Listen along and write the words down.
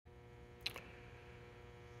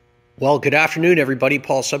Well, good afternoon, everybody.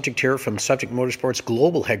 Paul Subject here from Subject Motorsports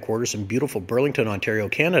Global Headquarters in beautiful Burlington, Ontario,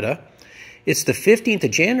 Canada. It's the 15th of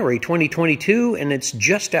January, 2022, and it's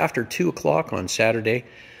just after 2 o'clock on Saturday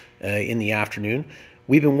in the afternoon.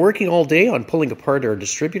 We've been working all day on pulling apart our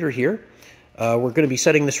distributor here. We're going to be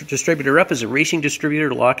setting this distributor up as a racing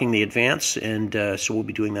distributor, locking the advance, and so we'll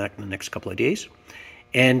be doing that in the next couple of days.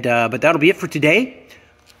 But that'll be it for today.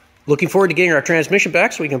 Looking forward to getting our transmission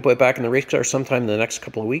back so we can put it back in the race car sometime in the next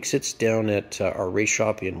couple of weeks. It's down at our race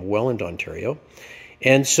shop in Welland, Ontario.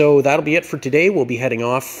 And so that'll be it for today. We'll be heading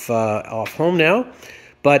off home now.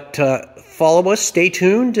 But follow us, stay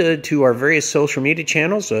tuned to our various social media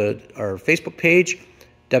channels, our Facebook page,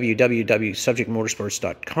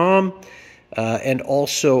 www.subjectmotorsports.com, and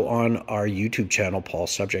also on our YouTube channel, Paul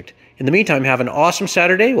Subject. In the meantime, have an awesome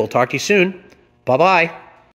Saturday. We'll talk to you soon. Bye-bye.